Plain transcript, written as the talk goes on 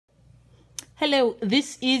Hello,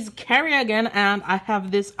 this is Karia again, and I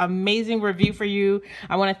have this amazing review for you.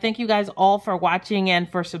 I want to thank you guys all for watching and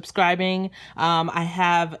for subscribing. I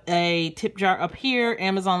have a tip jar up here,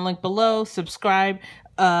 Amazon link below, subscribe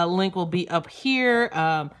link will be up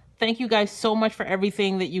here. Thank you guys so much for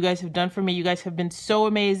everything that you guys have done for me. You guys have been so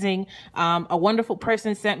amazing. A wonderful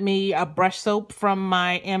person sent me a brush soap from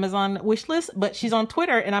my Amazon wish list, but she's on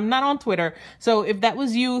Twitter and I'm not on Twitter. So if that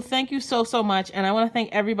was you, thank you so, so much. And I want to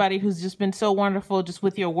thank everybody who's just been so wonderful just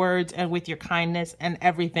with your words and with your kindness and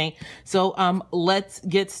everything. So let's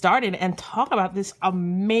get started and talk about this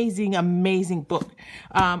amazing, amazing book.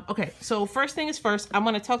 Okay, so first thing is first, I'm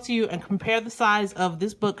going to talk to you and compare the size of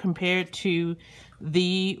this book compared to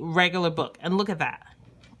the regular book, and look at that.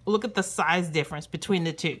 Look at the size difference between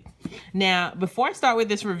the two. Now, before I start with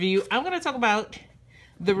this review, I'm going to talk about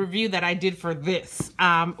the review that I did for this,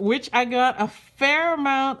 which I got a fair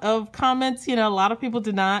amount of comments. You know, a lot of people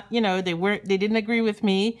did not, you know, they didn't agree with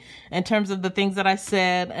me in terms of the things that I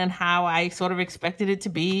said and how I sort of expected it to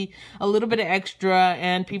be a little bit extra.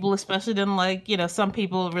 And people especially didn't like, you know, some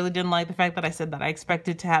people really didn't like the fact that I said that I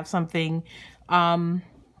expected to have something,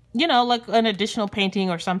 you know, like an additional painting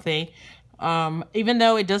or something. Even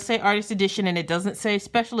though it does say artist edition and it doesn't say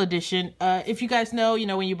special edition. If you guys know, you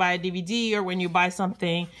know, when you buy a DVD or when you buy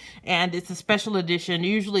something and it's a special edition,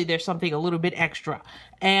 usually there's something a little bit extra.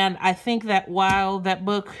 And I think that while that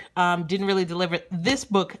book didn't really deliver, this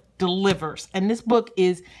book delivers. And this book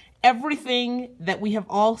is everything that we have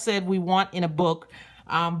all said we want in a book.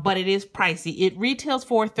 But it is pricey. It retails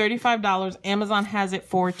for $35. Amazon has it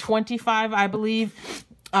for $25, I believe.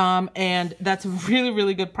 And that's a really,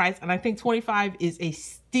 really good price. And I think $25 is a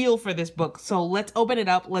steal for this book. So let's open it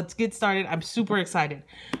up. Let's get started. I'm super excited.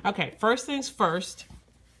 Okay, first things first,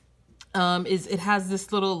 is it has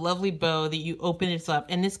this little lovely bow that you open it up,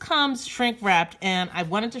 and this comes shrink wrapped, and I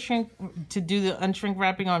wanted to do the unshrink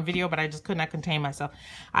wrapping on video, but I just could not contain myself.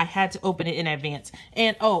 I had to open it in advance.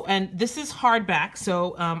 And oh, and this is hardback,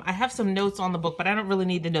 so I have some notes on the book, but I don't really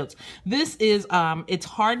need the notes. This is it's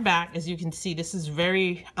hardback, as you can see. This is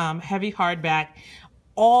very heavy hardback.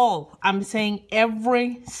 I'm saying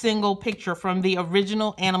every single picture from the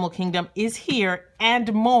original Animal Kingdom is here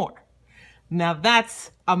and more. Now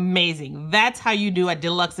that's amazing. That's how you do a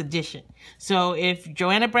deluxe edition. So if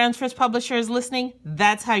Joanna Brown's first publisher is listening,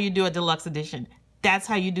 that's how you do a deluxe edition. That's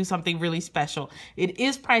how you do something really special. It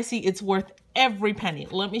is pricey. It's worth every penny.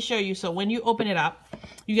 Let me show you. So when you open it up,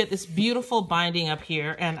 you get this beautiful binding up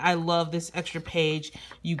here, and I love this extra page.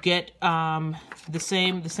 You get the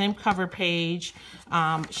same cover page.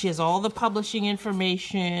 She has all the publishing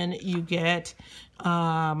information. You get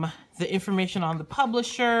the information on the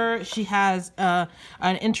publisher. She has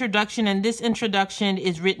an introduction, and this introduction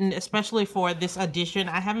is written especially for this edition.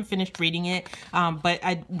 I haven't finished reading it, but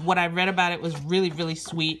what I read about it was really, really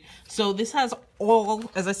sweet. So this has all,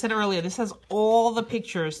 as I said earlier, this has all the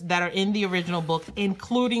pictures that are in the original book,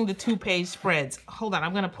 including the 2-page spreads. Hold on,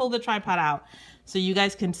 I'm going to pull the tripod out so you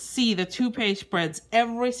guys can see the 2-page spreads.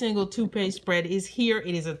 Every single 2-page spread is here.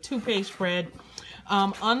 It is a 2-page spread.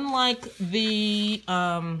 Unlike the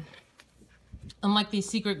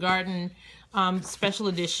Secret Garden special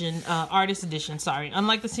edition, artist edition, sorry.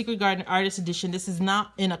 Unlike the Secret Garden artist edition, this is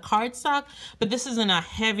not in a cardstock, but this is in a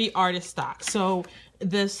heavy artist stock. So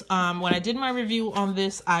this, when I did my review on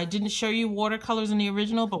this, I didn't show you watercolors in the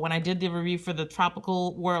original, but when I did the review for the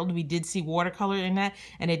tropical world, we did see watercolor in that,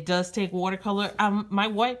 and it does take watercolor. My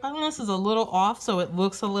white balance is a little off, so it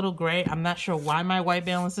looks a little gray. I'm not sure why my white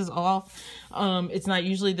balance is off. It's not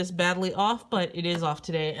usually this badly off, but it is off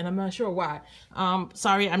today, and I'm not sure why.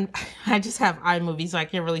 Sorry, I just have iMovie, so I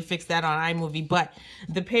can't really fix that on iMovie, but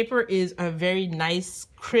the paper is a very nice,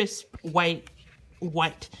 crisp white.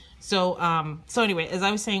 So anyway, as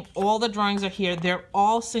I was saying, all the drawings are here. They're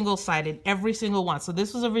all single-sided, every single one. So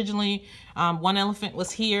this was originally, one elephant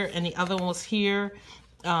was here and the other one was here.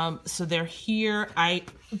 So they're here. I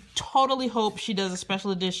totally hope she does a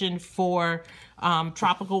special edition for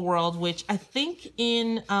Tropical World, which I think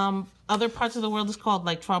in other parts of the world is called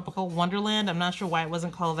like Tropical Wonderland. I'm not sure why it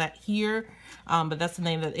wasn't called that here. But that's the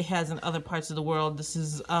name that it has in other parts of the world. This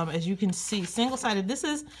is, as you can see, single-sided. This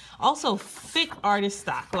is also thick artist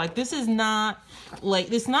stock. Like, this is not,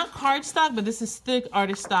 like, it's not card stock, but this is thick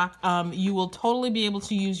artist stock. You will totally be able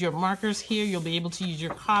to use your markers here. You'll be able to use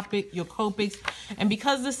your Copics. And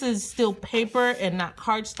because this is still paper and not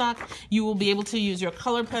card stock, you will be able to use your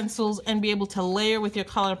color pencils and be able to layer with your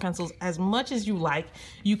color pencils as much as you like.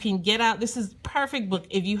 You can get out, this is perfect book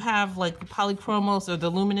if you have like the Polychromos or the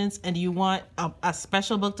Luminance and you want a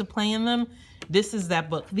special book to play in them. This is that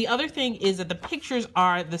book. The other thing is that the pictures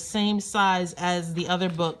are the same size as the other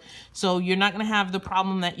book, so you're not going to have the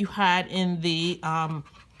problem that you had in the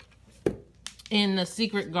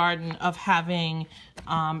Secret Garden of having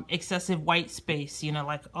excessive white space, you know,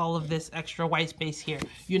 like all of this extra white space here.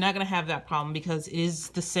 You're not going to have that problem because it is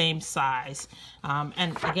the same size.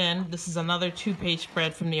 And again, this is another 2-page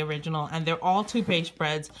spread from the original, and they're all 2-page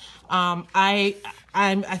spreads. I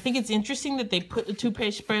think it's interesting that they put the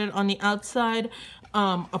 2-page spread on the outside.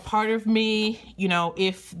 A part of me, you know,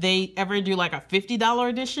 if they ever do like a $50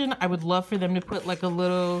 edition, I would love for them to put like a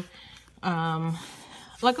little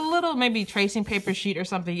maybe tracing paper sheet or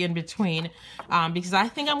something in between, because I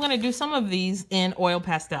think I'm going to do some of these in oil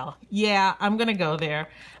pastel. Yeah, I'm going to go there.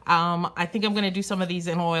 I think I'm going to do some of these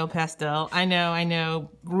in oil pastel. I know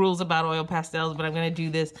rules about oil pastels, but I'm going to do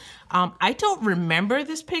this. I don't remember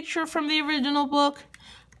this picture from the original book,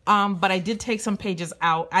 but I did take some pages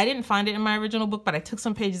out. I didn't find it in my original book, but I took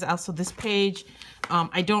some pages out. So this page,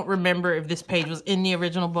 I don't remember if this page was in the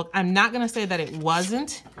original book. I'm not going to say that it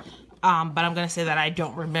wasn't. But I'm going to say that I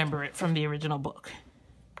don't remember it from the original book.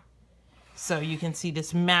 So you can see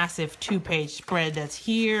this massive 2-page spread that's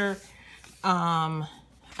here.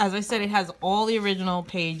 As I said, it has all the original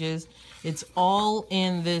pages. It's all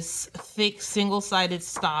in this thick single-sided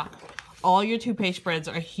stock. All your 2-page spreads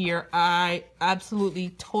are here. I absolutely,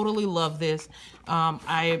 totally love this.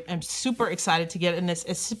 I am super excited to get in this,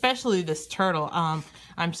 especially this turtle.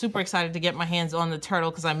 I'm super excited to get my hands on the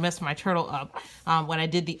turtle because I messed my turtle up when I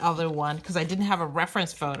did the other one because I didn't have a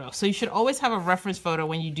reference photo. So you should always have a reference photo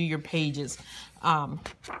when you do your pages. I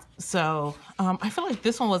feel like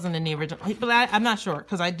this one wasn't in the original, but I'm not sure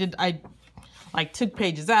because I like took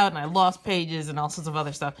pages out and I lost pages and all sorts of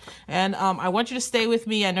other stuff. And I want you to stay with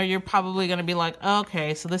me. I know you're probably going to be like,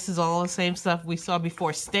 okay, so this is all the same stuff we saw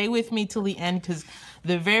before. Stay with me till the end because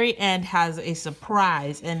the very end has a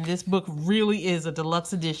surprise. And this book really is a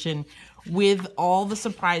deluxe edition with all the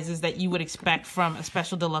surprises that you would expect from a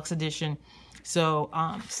special deluxe edition. So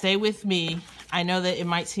stay with me. I know that it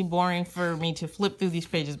might seem boring for me to flip through these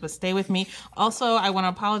pages, but stay with me. Also, I want to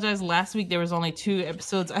apologize. Last week, there was only 2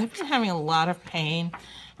 episodes. I've been having a lot of pain,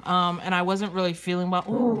 and I wasn't really feeling well.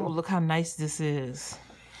 Ooh, look how nice this is.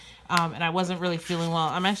 And I wasn't really feeling well.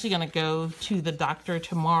 I'm actually going to go to the doctor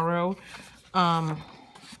tomorrow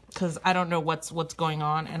because I don't know what's going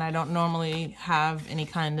on, and I don't normally have any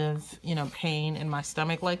kind of, you know, pain in my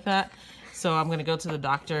stomach like that. So I'm going to go to the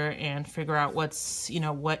doctor and figure out what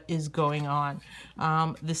is going on.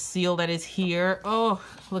 The seal that is here. Oh,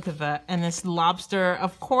 look at that. And this lobster.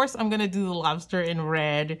 Of course, I'm going to do the lobster in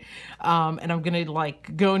red. And I'm going to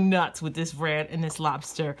like go nuts with this red and this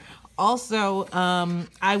lobster. Also,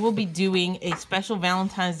 I will be doing a special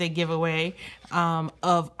Valentine's Day giveaway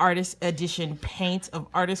of artist edition paints, of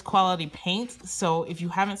artist quality paints. So if you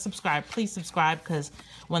haven't subscribed, please subscribe because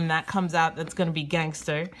when that comes out, that's going to be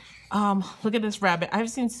gangster. Look at this rabbit. I've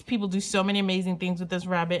seen people do so many amazing things with this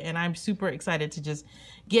rabbit, and I'm super excited to just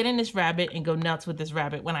get in this rabbit and go nuts with this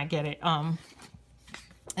rabbit when I get it. And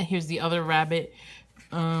here's the other rabbit,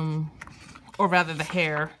 or rather the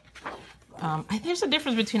hare. There's a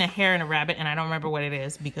difference between a hare and a rabbit, and I don't remember what it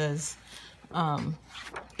is because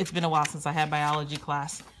it's been a while since I had biology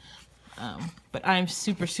class. But I'm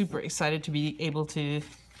super, super excited to be able to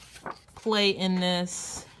play in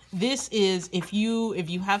this. This is, if you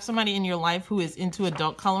have somebody in your life who is into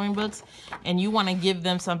adult coloring books and you want to give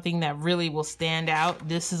them something that really will stand out,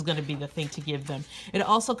 this is going to be the thing to give them. It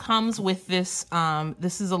also comes with this,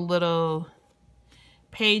 this is a little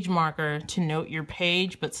page marker to note your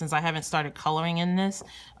page, but since I haven't started coloring in this,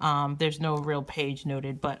 there's no real page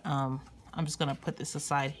noted, but I'm just going to put this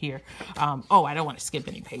aside here. Oh, I don't want to skip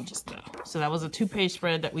any pages though. So that was a 2-page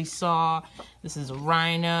spread that we saw. This is a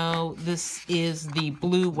rhino. This is the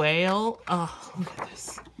blue whale. Oh, look at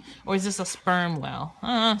this. Or is this a sperm whale?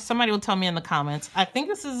 Somebody will tell me in the comments. I think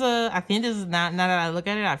this is not, now that I look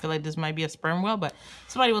at it, I feel like this might be a sperm whale, but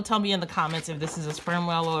somebody will tell me in the comments if this is a sperm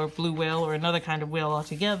whale or a blue whale or another kind of whale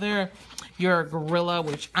altogether. You're a gorilla,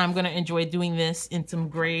 which I'm going to enjoy doing this in some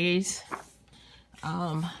grays.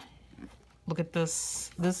 Look at this.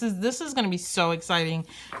 This is going to be so exciting,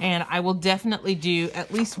 and I will definitely do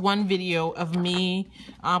at least one video of me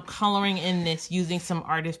coloring in this using some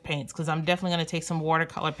artist paints, because I'm definitely going to take some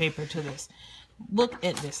watercolor paper to this. Look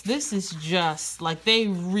at this. This is just like, they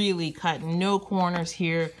really cut no corners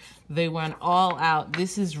here. They went all out.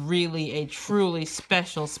 This is really a truly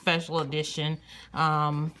special edition.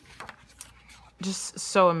 Just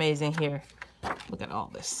so amazing here. Look at all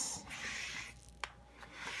this.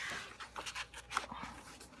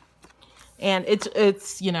 And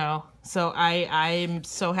it's, you know, So I'm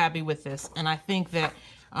so happy with this. And I think that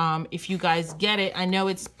if you guys get it, I know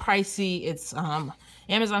it's pricey. It's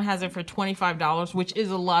Amazon has it for $25, which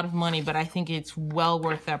is a lot of money, but I think it's well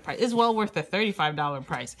worth that price. It's well worth the $35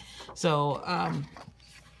 price. So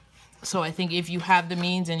so I think if you have the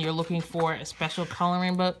means and you're looking for a special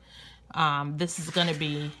coloring book, this is gonna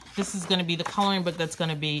be the coloring book that's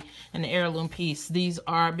gonna be an heirloom piece.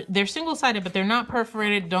 They're single-sided, but they're not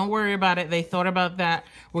perforated. Don't worry about it. They thought about that.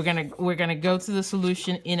 We're gonna go to the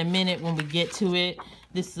solution in a minute when we get to it.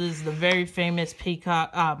 This is the very famous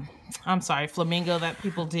flamingo that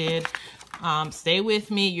people did. Stay with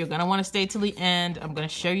me. You're gonna want to stay till the end. I'm gonna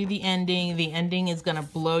show you the ending. The ending is gonna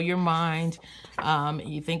blow your mind.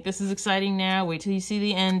 You think this is exciting now? Wait till you see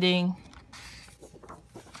the ending.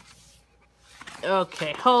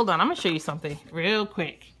 Okay, hold on. I'm gonna show you something real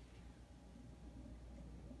quick.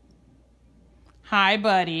 Hi,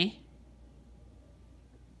 buddy.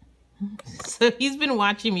 So he's been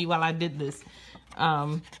watching me while I did this,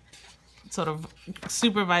 sort of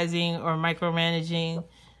supervising or micromanaging.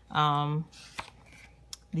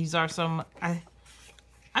 These are some, I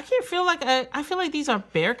feel like these are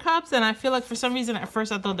bear cubs, and I feel like for some reason at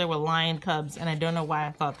first I thought they were lion cubs, and I don't know why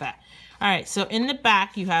I thought that. All right, so in the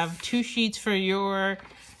back you have 2 sheets for your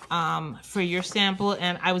sample,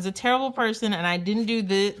 and I was a terrible person and I didn't do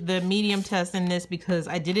the medium test in this because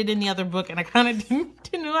I did it in the other book, and I kind of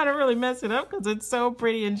didn't know how to really mess it up because it's so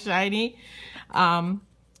pretty and shiny.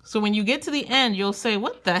 So when you get to the end, you'll say,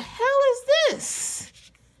 "What the hell is this?"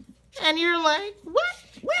 And you're like,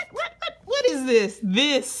 what is this?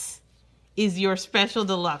 This is your special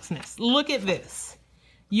deluxeness. Look at this.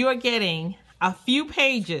 You are getting a few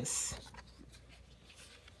pages.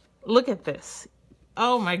 Look at this.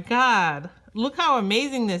 Oh my God. Look how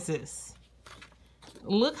amazing this is.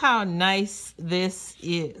 Look how nice this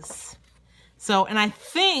is. So, and I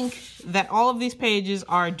think that all of these pages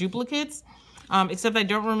are duplicates, except I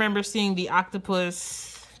don't remember seeing the octopus.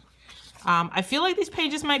 I feel like these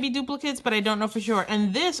pages might be duplicates, but I don't know for sure.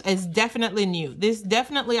 And this is definitely new. This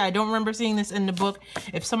definitely, I don't remember seeing this in the book.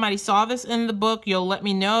 If somebody saw this in the book, you'll let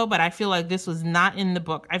me know, but I feel like this was not in the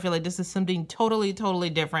book. I feel like this is something totally,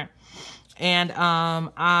 totally different. And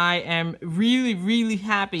I am really, really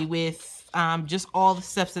happy with just all the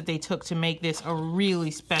steps that they took to make this a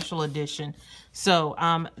really special edition. So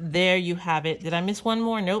there you have it. Did I miss one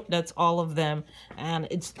more? Nope, that's all of them. And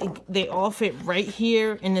they all fit right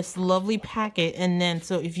here in this lovely packet. And then,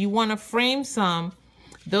 so if you want to frame some,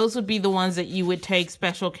 those would be the ones that you would take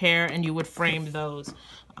special care and you would frame those.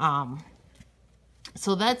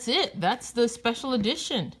 So that's it. That's the special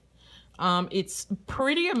edition. It's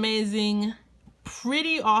pretty amazing,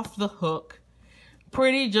 pretty off the hook,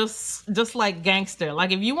 pretty just like gangster.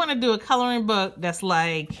 Like if you want to do a coloring book that's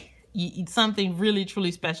like something really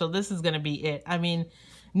truly special, this is going to be it. I mean,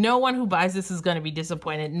 no one who buys this is going to be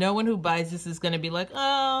disappointed. No one who buys this is going to be like,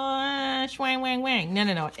 oh, swang, wang, wang. No,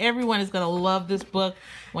 no, no. Everyone is going to love this book.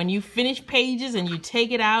 When you finish pages and you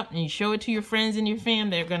take it out and you show it to your friends and your fam,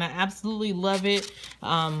 they're going to absolutely love it.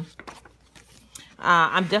 I'm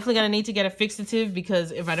definitely going to need to get a fixative,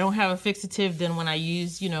 because if I don't have a fixative, then when I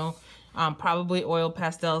use, you know, probably oil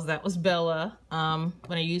pastels, that was Bella.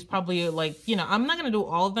 When I use probably, like, you know, I'm not going to do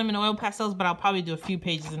all of them in oil pastels, but I'll probably do a few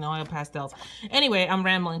pages in oil pastels. Anyway, I'm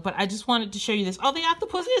rambling, but I just wanted to show you this. Oh, the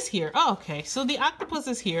octopus is here. Oh, okay. So the octopus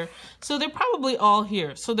is here. So they're probably all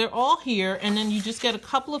here. So they're all here. And then you just get a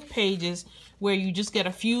couple of pages where you just get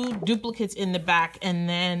a few duplicates in the back, and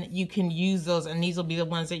then you can use those, and these will be the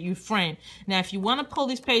ones that you frame. Now, if you want to pull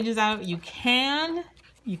these pages out, you can.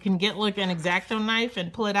 You can get like an X-Acto knife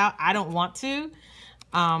and pull it out. I don't want to,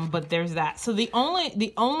 but there's that. So the only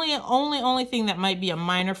thing that might be a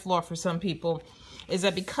minor flaw for some people is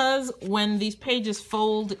that because when these pages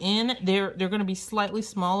fold in, they're going to be slightly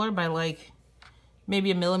smaller by like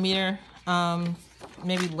maybe 1 millimeter,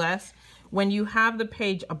 maybe less. When you have the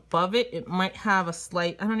page above it, it might have a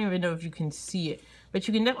slight, I don't even know if you can see it, but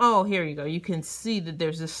you can, oh, here you go. You can see that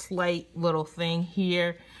there's a slight little thing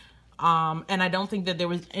here. And I don't think that there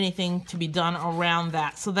was anything to be done around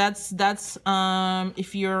that. So that's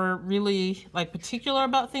if you're really like particular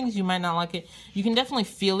about things, you might not like it. You can definitely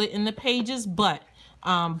feel it in the pages, but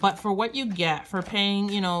for what you get, for paying,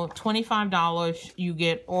 you know, $25, you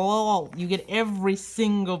get every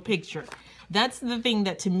single picture. That's the thing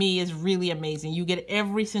that to me is really amazing. You get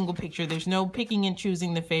every single picture. There's no picking and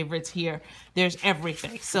choosing the favorites here. There's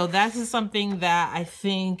everything. So that is something that I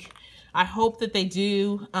think I hope that they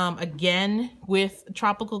do again with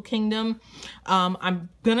Tropical Kingdom. I'm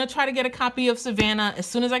gonna try to get a copy of Savannah. As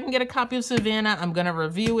soon as I can get a copy of Savannah, I'm gonna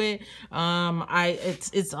review it.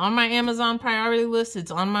 It's on my Amazon priority list.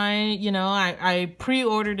 It's on my, you know, I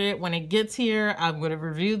pre-ordered it. When it gets here, I'm gonna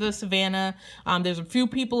review the Savannah. There's a few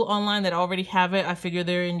people online that already have it. I figure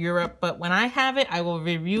they're in Europe, but when I have it, I will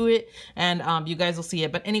review it, and you guys will see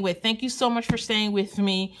it. But anyway, thank you so much for staying with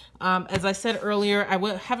me. As I said earlier, I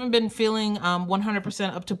haven't been feeling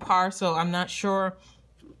 100% up to par, so I'm not sure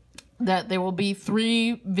that there will be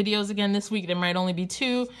 3 videos again this week. There might only be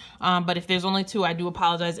 2, but if there's only 2, I do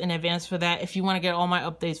apologize in advance for that. If you want to get all my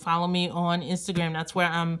updates, follow me on Instagram. That's where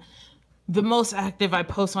I'm the most active. I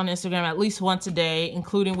post on Instagram at least once a day,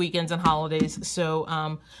 including weekends and holidays.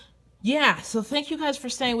 So yeah, so thank you guys for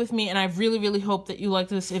staying with me, and I really, really hope that you like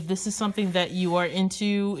this. If this is something that you are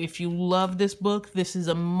into, if you love this book, this is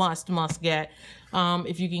a must get.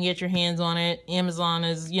 If you can get your hands on it. Amazon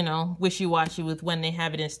is, you know, wishy-washy with when they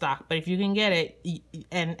have it in stock, but if you can get it,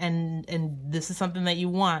 and this is something that you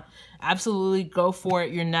want, absolutely go for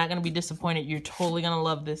it. You're not going to be disappointed. You're totally going to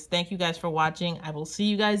love this. Thank you guys for watching. I will see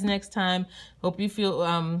you guys next time. Hope you feel,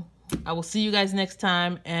 I will see you guys next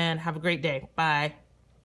time, and have a great day. Bye.